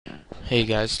Hey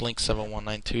guys,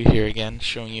 Link7192 here again,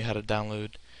 showing you how to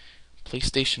download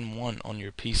PlayStation 1 on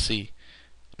your PC.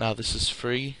 Now this is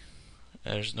free,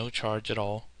 there's no charge at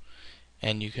all,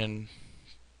 and you can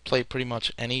play pretty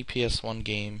much any PS1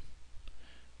 game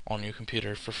on your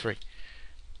computer for free.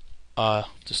 To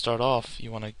start off,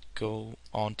 you want to go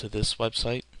onto this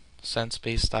website,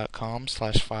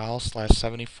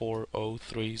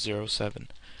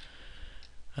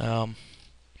 sensebase.com/file/740307.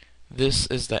 This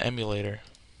is the emulator,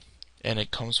 and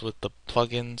it comes with the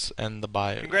plugins and the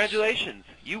BIOS. Congratulations,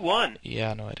 you won!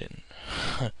 Yeah, no I didn't.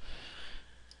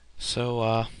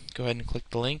 So go ahead and click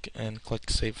the link and click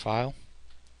Save File.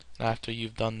 Now after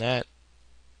you've done that,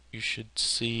 you should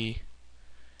see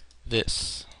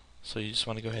this. So you just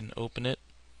want to go ahead and open it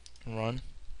and run.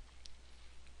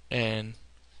 And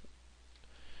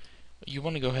you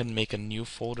want to go ahead and make a new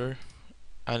folder.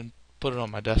 I put it on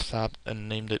my desktop and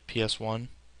named it PS1.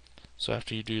 So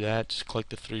after you do that, just click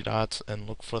the three dots and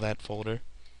look for that folder.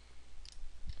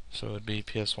 So it would be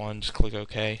PS1, just click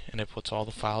OK, and it puts all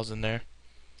the files in there.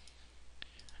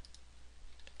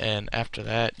 And after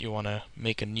that, you want to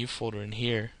make a new folder in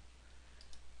here,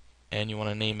 and you want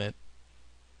to name it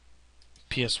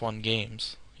PS1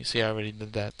 Games. You see I already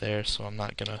did that there, so I'm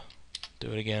not going to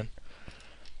do it again.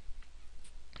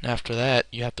 After that,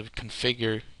 you have to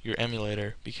configure your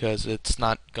emulator because it's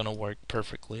not going to work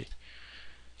perfectly.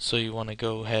 So you want to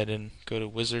go ahead and go to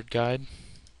Wizard Guide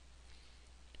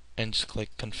and just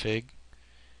click Config,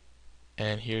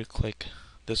 and here click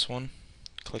this one,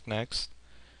 click Next,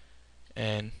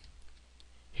 and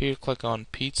here click on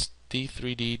Pete's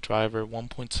D3D driver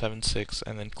 1.76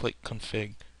 and then click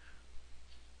Config.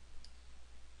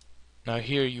 Now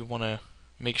here you want to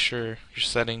make sure your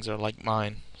settings are like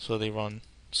mine so they run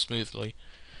smoothly.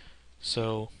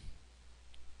 So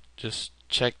just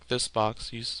check this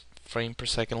box, use frame per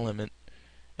second limit,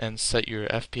 and set your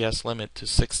FPS limit to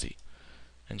 60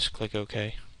 and just click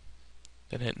OK.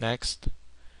 Then hit Next,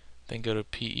 then go to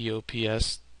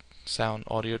PEOPS sound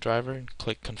audio driver and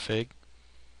click Config.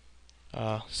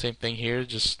 Same thing here,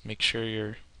 just make sure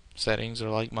your settings are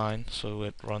like mine so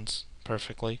it runs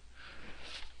perfectly,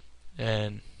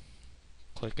 and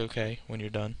click OK when you're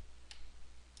done.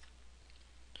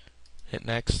 Hit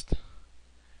Next.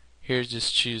 Here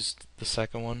just choose the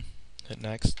second one, hit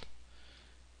Next,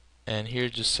 and here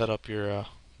just set up your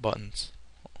buttons,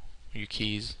 your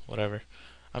keys, whatever.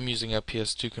 I'm using a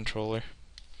PS2 controller,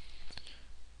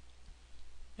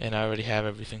 and I already have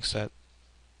everything set,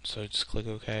 so just click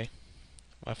OK.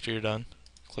 After you're done,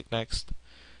 click Next,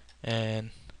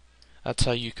 and that's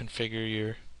how you configure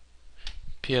your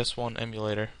PS1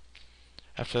 emulator.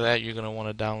 After that, you're going to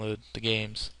want to download the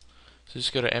games. So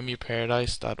just go to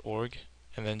emuparadise.org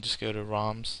and then just go to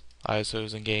ROMs,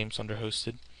 ISOs, and games under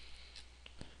hosted,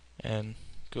 and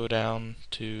go down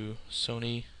to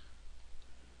Sony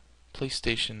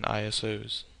PlayStation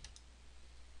ISOs.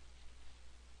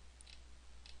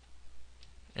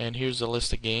 And here's a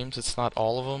list of games. It's not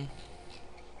all of them,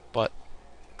 but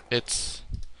there's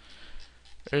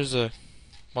a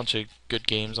bunch of good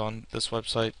games on this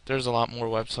website. There's a lot more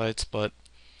websites, but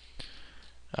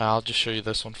I'll just show you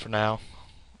this one for now.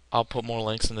 I'll put more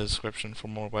links in the description for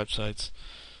more websites.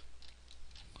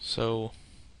 So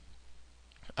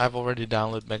I've already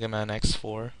downloaded Mega Man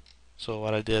X4. So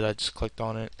what I did, I just clicked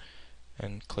on it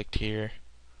and clicked here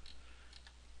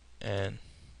and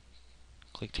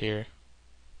clicked here.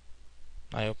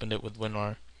 I opened it with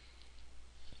Winrar.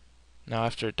 Now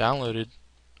after it downloaded,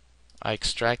 I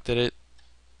extracted it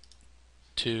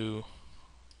to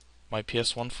my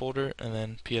PS1 folder and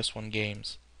then PS1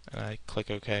 Games, and I click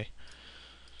OK.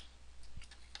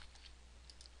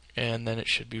 And then it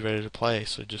should be ready to play.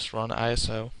 So just run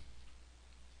ISO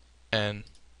and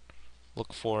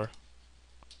look for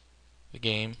the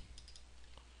game,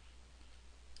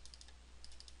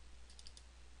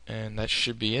 and that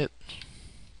should be it.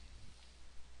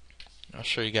 I'll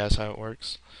show you guys how it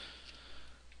works.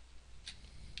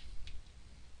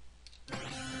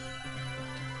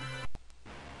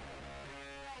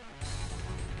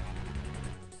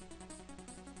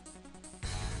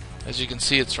 As you can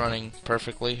see, it's running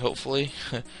perfectly, hopefully.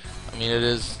 I mean, it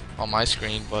is on my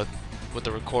screen, but with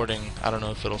the recording, I don't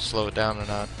know if it'll slow it down or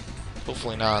not.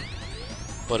 Hopefully not,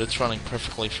 but it's running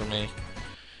perfectly for me.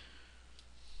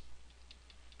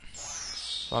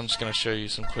 So I'm just going to show you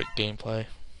some quick gameplay.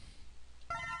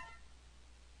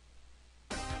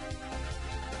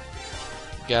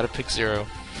 Gotta pick 0.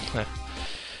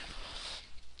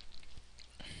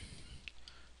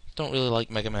 Don't really like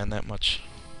Mega Man that much.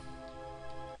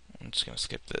 I'm just gonna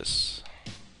skip this.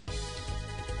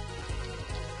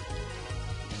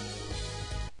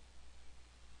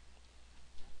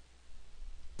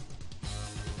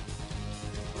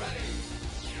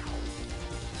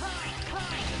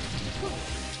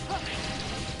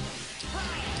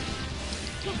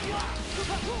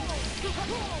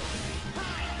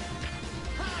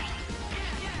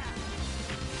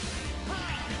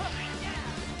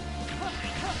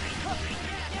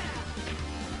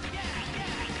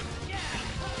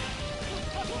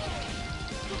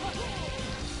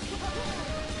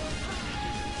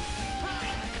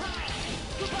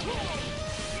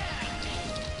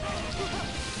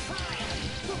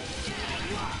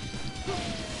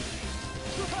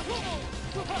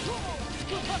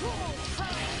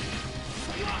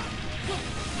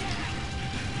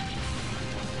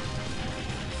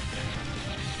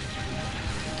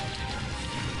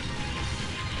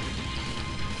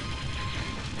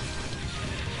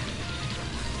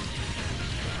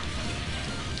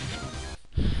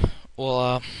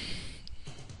 Well,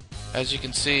 as you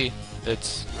can see,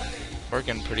 it's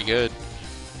working pretty good.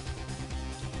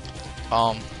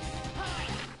 I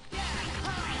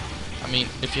mean,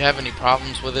 if you have any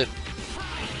problems with it,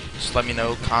 just let me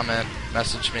know, comment,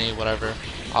 message me, whatever.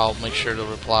 I'll make sure to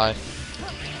reply.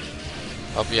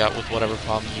 Help you out with whatever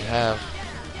problem you have.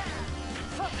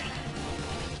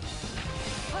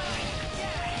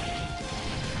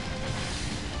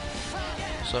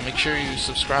 So make sure you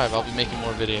subscribe. I'll be making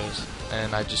more videos.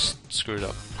 And I just screwed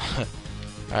up. Alright,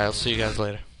 I'll see you guys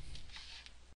later.